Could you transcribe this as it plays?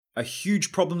A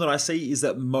huge problem that I see is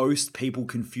that most people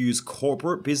confuse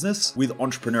corporate business with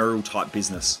entrepreneurial type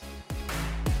business.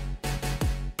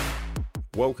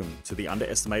 Welcome to The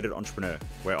Underestimated Entrepreneur,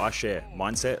 where I share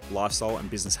mindset, lifestyle, and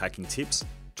business hacking tips,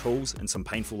 tools, and some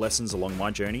painful lessons along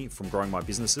my journey from growing my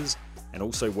businesses and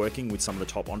also working with some of the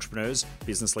top entrepreneurs,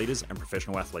 business leaders, and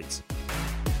professional athletes.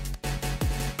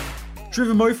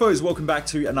 Driven Mofos, welcome back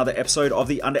to another episode of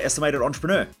The Underestimated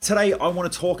Entrepreneur. Today, I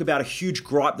want to talk about a huge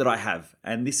gripe that I have,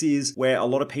 and this is where a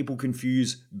lot of people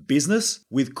confuse business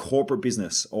with corporate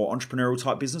business or entrepreneurial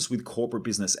type business with corporate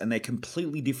business, and they're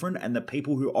completely different, and the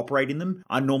people who operate in them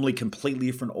are normally completely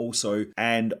different also,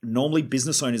 and normally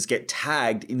business owners get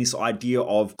tagged in this idea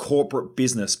of corporate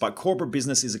business, but corporate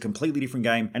business is a completely different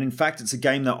game, and in fact, it's a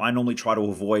game that I normally try to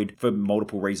avoid for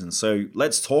multiple reasons, so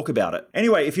let's talk about it.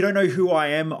 Anyway, if you don't know who I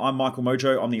am, I'm Michael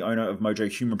Mojo. I'm the owner of Mojo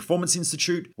Human Performance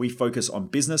Institute. We focus on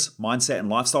business, mindset, and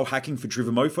lifestyle hacking for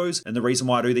driven mofos. And the reason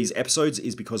why I do these episodes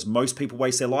is because most people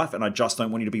waste their life and I just don't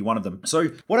want you to be one of them.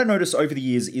 So what I noticed over the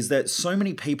years is that so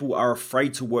many people are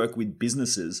afraid to work with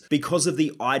businesses because of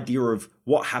the idea of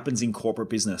what happens in corporate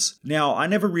business. Now, I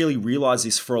never really realized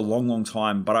this for a long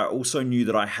time, but I also knew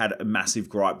that I had a massive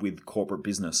gripe with corporate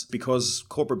business because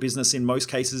corporate business in most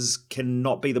cases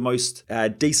cannot be the most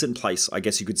decent place, I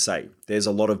guess you could say. There's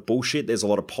a lot of bullshit. There's a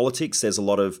lot of politics. There's a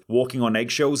lot of walking on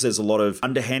eggshells. There's a lot of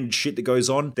underhanded shit that goes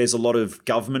on. There's a lot of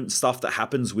government stuff that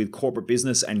happens with corporate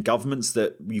business and governments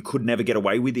that you could never get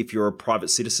away with if you're a private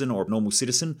citizen or a normal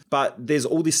citizen. But there's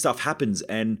all this stuff happens.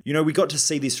 And, we got to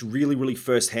see this really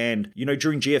firsthand.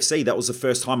 During GFC, that was the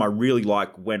first time I really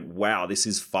went, wow, this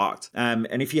is fucked. And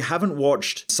if you haven't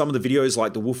watched some of the videos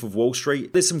like The Wolf of Wall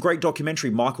Street, there's some great documentary.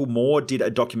 Michael Moore did a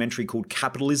documentary called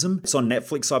Capitalism. It's on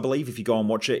Netflix, I believe, if you go and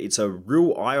watch it. It's a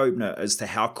real eye-opener as to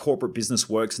how corporate business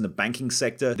works in the banking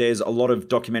sector. There's a lot of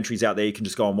documentaries out there you can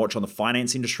just go and watch on the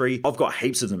finance industry. I've got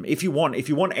heaps of them. If you want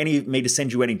me to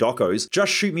send you any docos,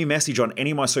 just shoot me a message on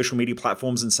any of my social media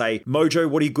platforms and say, Mojo,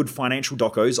 what are your good financial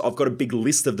docos? I've got a big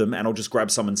list of them and I'll just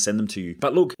grab some and send them to you.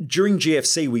 But look, during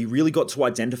GFC, we really got to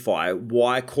identify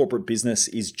why corporate business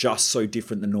is just so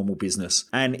different than normal business.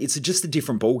 And it's just a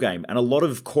different ballgame. And a lot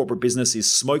of corporate business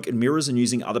is smoke and mirrors and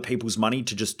using other people's money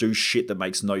to just do shit that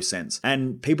makes no sense.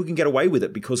 And people can get away with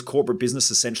it because corporate business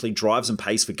essentially drives and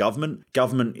pays for government.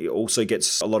 Government also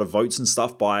gets a lot of votes and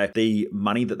stuff by the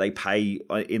money that they pay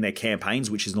in their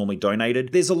campaigns, which is normally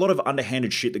donated. There's a lot of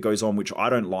underhanded shit that goes on, which I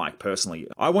don't like personally.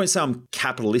 I won't say I'm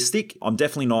capitalistic. I'm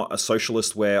definitely not a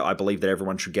socialist where I believe that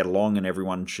everyone should get along and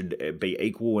everyone should be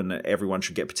equal and that everyone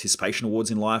should get participation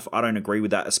awards in life. I don't agree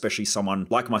with that, especially someone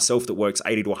like myself that works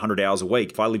 80 to 100 hours a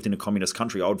week. If I lived in a communist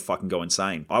country, I would fucking go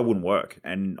insane. I wouldn't work.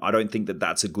 And I don't think that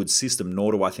that's a good system,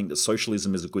 nor do I think that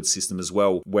socialism is a good system as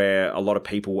well, where a lot of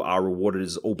people are rewarded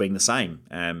as all being the same.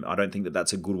 I don't think that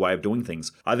that's a good way of doing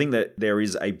things. I think that there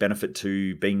is a benefit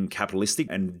to being capitalistic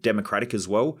and democratic as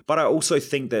well, but I also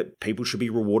think that people should be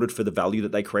rewarded for the value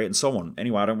that they create and so on.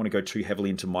 Anyway, I don't want to go too heavily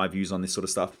into my views on this sort of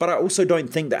stuff, but I also don't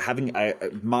think that having a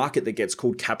market that gets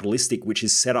called capitalistic, which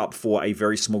is set up for a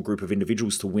very small group of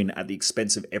individuals to win at the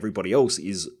expense of everybody else,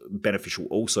 is beneficial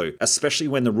also, especially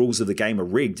when the rules of the game are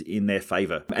rigged in their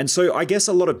favor. And so I guess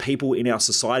a lot of people in our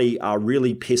society are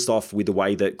really pissed off with the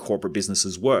way that corporate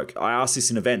businesses work. I ask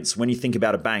this in events, when you think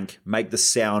about a bank, make the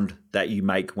sound that you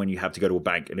make when you have to go to a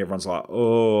bank. And everyone's like,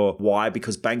 oh, why?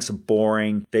 Because banks are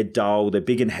boring, they're dull, they're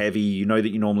big and heavy. You know that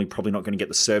you're normally probably not going to get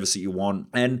the service that you want.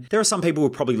 And there are some people who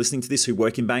are probably listening to this who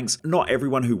work in banks. Not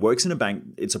everyone who works in a bank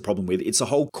it's a problem with. It's a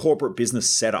whole corporate business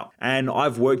setup. And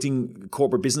I've worked in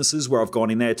corporate businesses where I've gone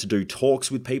in there to do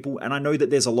talks with people. And I know that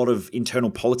there's a lot of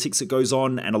internal politics that goes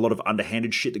on and a lot of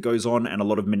underhanded shit that goes on and a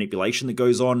lot of manipulation that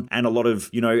goes on and a lot of,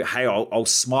 hey, I'll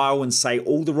smile and say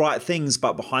all the right things,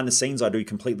 but behind the scenes I do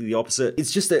completely the opposite.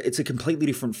 It's a completely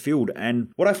different field.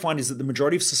 And what I find is that the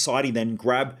majority of society then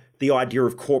grab the idea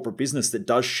of corporate business that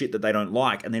does shit that they don't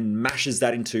like and then mashes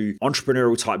that into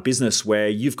entrepreneurial type business where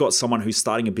you've got someone who's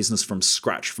starting a business from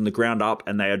scratch, from the ground up,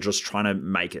 and they are just trying to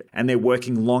make it. And they're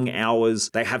working long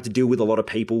hours. They have to deal with a lot of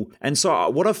people. And so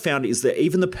what I've found is that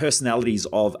even the personalities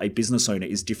of a business owner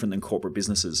is different than corporate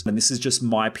businesses. And this is just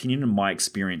my opinion and my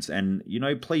experience. And,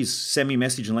 please send me a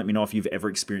message and let me know if you've ever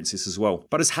experienced this as well.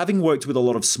 But as having worked with a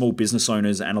lot of small business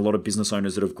owners and a lot of business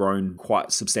owners that have grown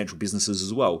quite substantial businesses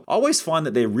as well, I always find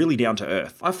that they're really down to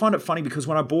earth. I find it funny because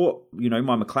when I bought, my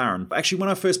McLaren, actually when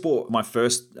I first bought my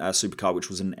first supercar, which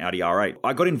was an Audi R8,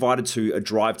 I got invited to a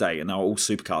drive day and they were all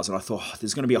supercars and I thought,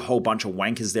 there's going to be a whole bunch of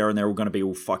wankers there and they're all going to be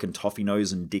all fucking toffee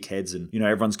nose and dickheads and,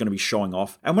 everyone's going to be showing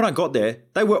off. And when I got there,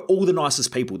 they were all the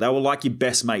nicest people. They were like your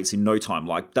best mates in no time.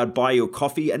 Like they'd buy you a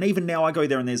coffee. And even now I go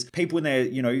there and there's people in there,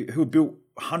 who have built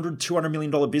 $100, $200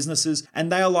 million businesses,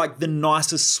 and they are like the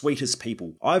nicest, sweetest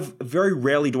people. Very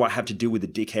rarely do I have to deal with a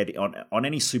dickhead on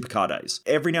any supercar days.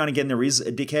 Every now and again there is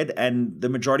a dickhead, and the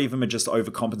majority of them are just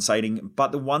overcompensating.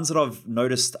 But the ones that I've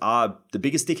noticed are the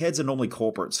biggest dickheads are normally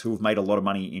corporates who have made a lot of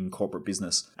money in corporate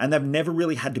business, and they've never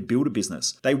really had to build a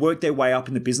business. They worked their way up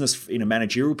in the business in a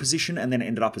managerial position and then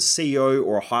ended up as CEO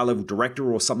or a high-level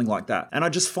director or something like that. And I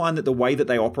just find that the way that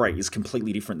they operate is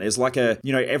completely different. There's like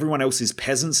everyone else is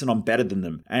peasants and I'm better than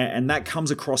them. And that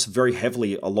comes across very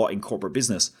heavily a lot in corporate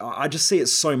business. I just see it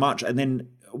so much. And then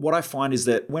what I find is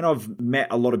that when I've met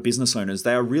a lot of business owners,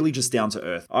 they are really just down to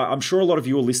earth. I'm sure a lot of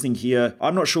you are listening here.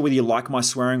 I'm not sure whether you like my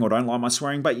swearing or don't like my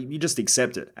swearing, but you just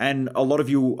accept it. And a lot of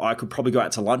you I could probably go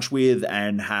out to lunch with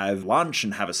and have lunch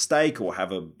and have a steak or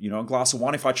have a glass of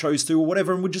wine if I chose to or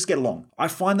whatever, and we'd just get along. I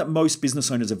find that most business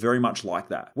owners are very much like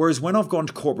that. Whereas when I've gone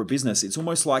to corporate business, it's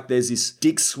almost like there's this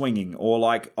dick swinging, or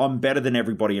like I'm better than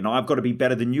everybody and I've got to be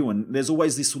better than you. And there's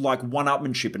always this like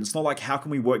one-upmanship, and it's not like how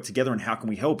can we work together and how can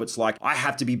we help? It's like I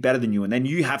have to be better than you, and then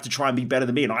you have to try and be better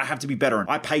than me, and I have to be better. And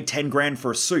I paid 10 grand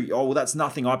for a suit. Oh, well, that's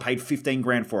nothing. I paid 15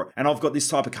 grand for it. And I've got this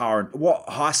type of car. And what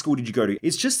high school did you go to?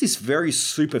 It's just this very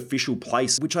superficial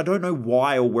place, which I don't know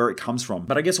why or where it comes from.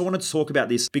 But I guess I wanted to talk about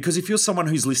this because if you're someone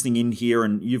who's listening in here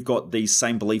and you've got these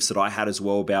same beliefs that I had as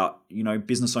well about,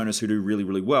 business owners who do really,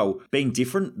 really well being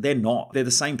different, they're not. They're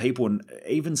the same people. And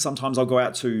even sometimes I'll go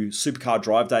out to supercar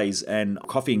drive days and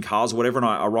coffee and cars or whatever, and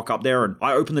I rock up there and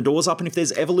I open the doors up, and if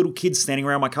there's ever little kids standing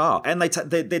around my car and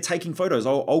they're taking photos,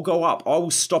 I'll go up. I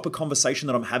will stop a conversation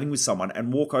that I'm having with someone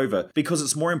and walk over, because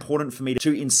it's more important for me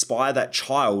to inspire that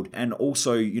child and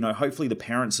also, hopefully the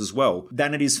parents as well,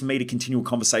 than it is for me to continue a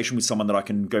conversation with someone that I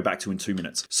can go back to in 2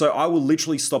 minutes. So I will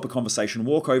literally stop a conversation,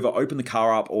 walk over, open the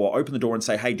car up or open the door and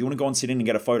say, hey, do you want to go and sit in and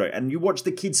get a photo? And you watch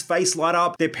the kid's face light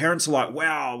up. Their parents are like,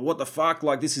 wow, what the fuck?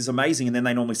 Like, this is amazing. And then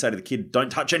they normally say to the kid, don't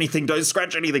touch anything, don't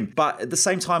scratch anything. But at the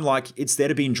same time, like, it's there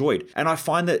to be enjoyed. And I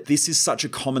find that this is such a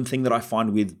common thing that I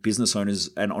find with business owners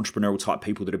and entrepreneurial type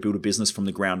people that have built a business from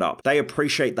the ground up. They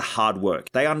appreciate the hard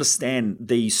work. They understand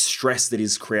the stress that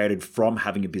is created from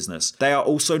having a business. They are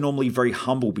also normally very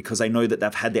humble because they know that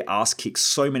they've had their ass kicked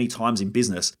so many times in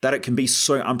business that it can be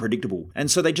so unpredictable. And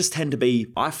so they just tend to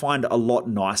be, I find, a lot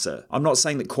nicer. I'm not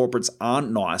saying that corporates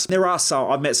aren't nice. There are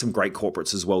some, I've met some great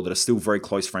corporates as well that are still very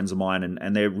close friends of mine,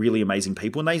 and they're really amazing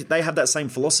people. And they have that same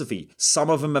philosophy. Some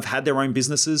of them have had their own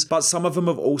businesses, but some of them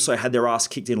have also had their ass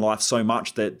kicked in life so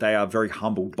much that they are very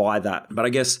humbled by that. But I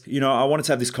guess, I wanted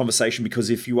to have this conversation because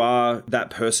if you are that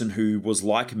person who was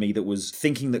like me, that was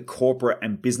thinking that corporate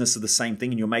and business are the same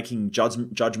thing, and you're making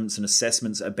judgments and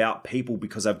assessments about people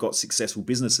because they've got successful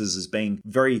businesses as being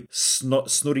very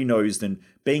snooty-nosed and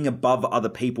being above other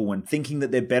people and thinking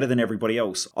that they're better than everybody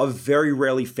else. I've very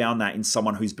rarely found that in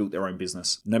someone who's built their own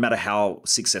business, no matter how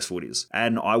successful it is.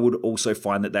 And I would also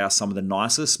find that they are some of the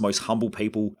nicest, most humble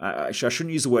people. I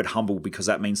shouldn't use the word humble because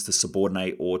that means to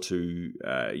subordinate or to,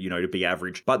 to be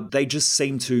average, but they just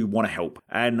seem to want to help.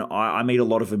 And I meet a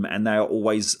lot of them and they are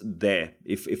always there.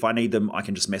 If I need them, I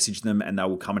can just message them and they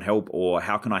will come and help, or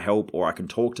how can I help, or I can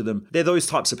talk to them. They're those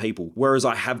types of people. Whereas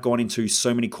I have gone into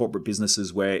so many corporate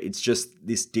businesses where it's just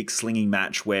this dick slinging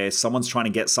match where someone's trying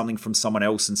to get something from someone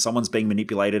else and someone's being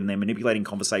manipulated and they're manipulating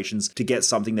conversations to get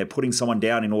something. They're putting someone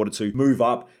down in order to move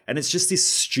up. And it's just this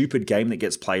stupid game that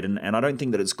gets played. And I don't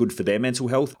think that it's good for their mental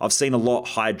health. I've seen a lot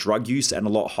higher drug use and a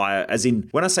lot higher, as in,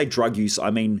 when I say drug use,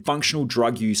 I mean functional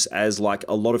drug use, as like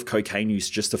a lot of cocaine use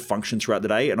just to function throughout the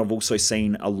day. And I've also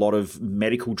seen a lot of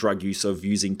medical drug use of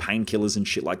using painkillers and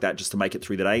shit like that just to make it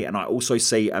through the day. And I also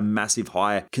see a massive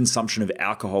higher consumption of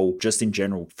alcohol just in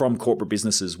general from corporate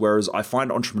businesses. Whereas I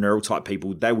find entrepreneurial type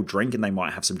people, they will drink and they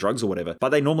might have some drugs or whatever, but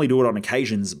they normally do it on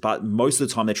occasions. But most of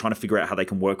the time they're trying to figure out how they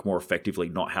can work more effectively,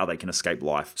 not how they can escape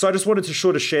life. So I just wanted to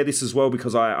sort of share this as well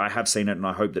because I have seen it and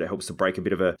I hope that it helps to break a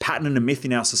bit of a pattern and a myth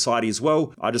in our society as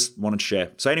well. I just wanted to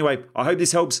share. So anyway, I hope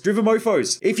this helps. Driven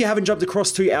Mofos. If you haven't jumped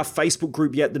across to our Facebook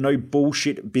group yet, the No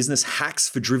Bullshit Business Hacks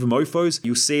for Driven Mofos,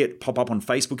 you'll see it pop up on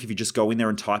Facebook. If you just go in there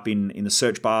and type in the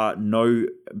search bar, No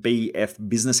BF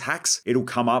Business Hacks, it'll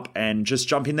come up, and just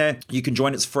jump in there. You can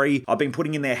join. It's free. I've been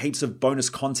putting in there heaps of bonus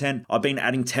content. I've been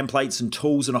adding templates and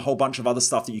tools and a whole bunch of other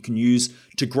stuff that you can use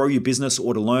to grow your business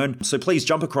or to learn. So please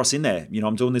jump across in there.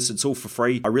 I'm doing this. It's all for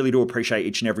free. I really do appreciate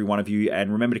each and every one of you.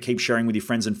 And remember to keep sharing with your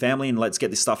friends and family, and let's get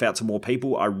this stuff out to more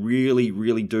people. I really,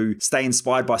 really do stay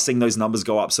inspired by seeing those numbers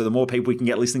go up. So the more people we can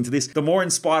get listening to this, the more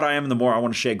inspired I am and the more I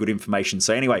want to share good information.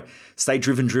 So anyway, stay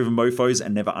driven mofos,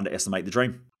 and never underestimate the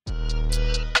dream.